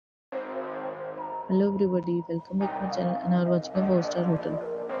Hello everybody, welcome back to my channel and are watching a 4-star hotel.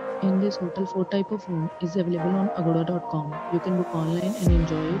 In this hotel, 4 type of room is available on agoda.com. You can book online and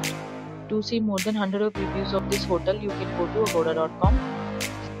enjoy it. To see more than 100 of reviews of this hotel, you can go to agoda.com.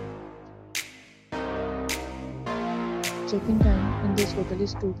 Check-in time in this hotel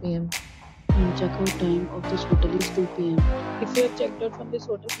is 2 p.m. and check-out time of this hotel is 2 p.m. If you have checked out from this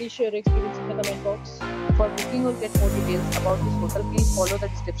hotel, please share your experience in the comment box. For booking or get more details about this hotel, please follow the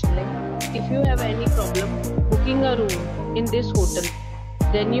description link. If you have any problem booking a room in this hotel,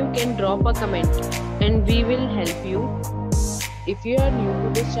 then you can drop a comment and we will help you. If you are new to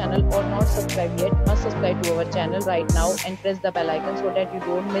this channel or not subscribed yet, must subscribe to our channel right now and press the bell icon so that you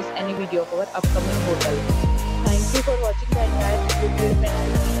don't miss any video of our upcoming hotel. Thank you for watching the entire video.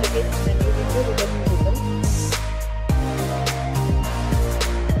 Friends, will meet again in a new video with a new hotel.